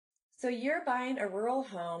So you're buying a rural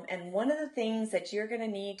home, and one of the things that you're going to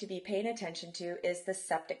need to be paying attention to is the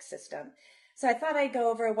septic system. So I thought I'd go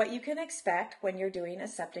over what you can expect when you're doing a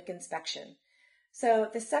septic inspection. So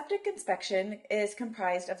the septic inspection is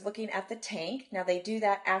comprised of looking at the tank. Now they do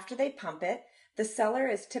that after they pump it. The seller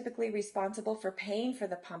is typically responsible for paying for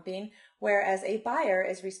the pumping, whereas a buyer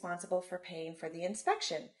is responsible for paying for the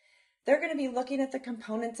inspection. They're going to be looking at the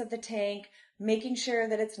components of the tank, making sure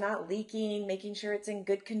that it's not leaking, making sure it's in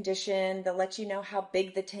good condition. They'll let you know how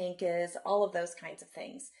big the tank is, all of those kinds of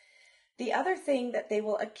things. The other thing that they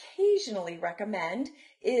will occasionally recommend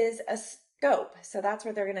is a scope. So that's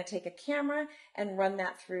where they're going to take a camera and run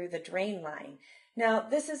that through the drain line. Now,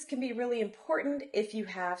 can be really important if you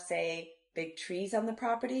have, say, big trees on the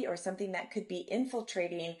property or something that could be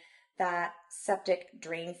infiltrating that septic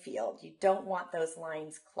drain field. You don't want those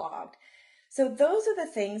lines clogged. So those are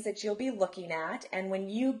the things that you'll be looking at. And when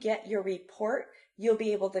you get your report, you'll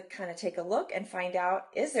be able to kind of take a look and find out,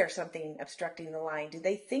 is there something obstructing the line? Do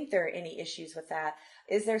they think there are any issues with that?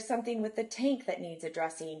 Is there something with the tank that needs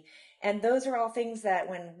addressing? And those are all things that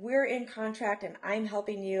when we're in contract and I'm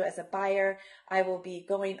helping you as a buyer, I will be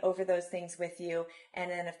going over those things with you. And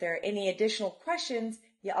then if there are any additional questions,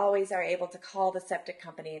 you always are able to call the septic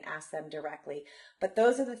company and ask them directly. But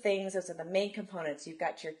those are the main components. You've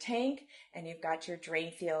got your tank and you've got your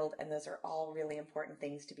drain field, and those are all really important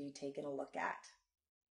things to be taking a look at.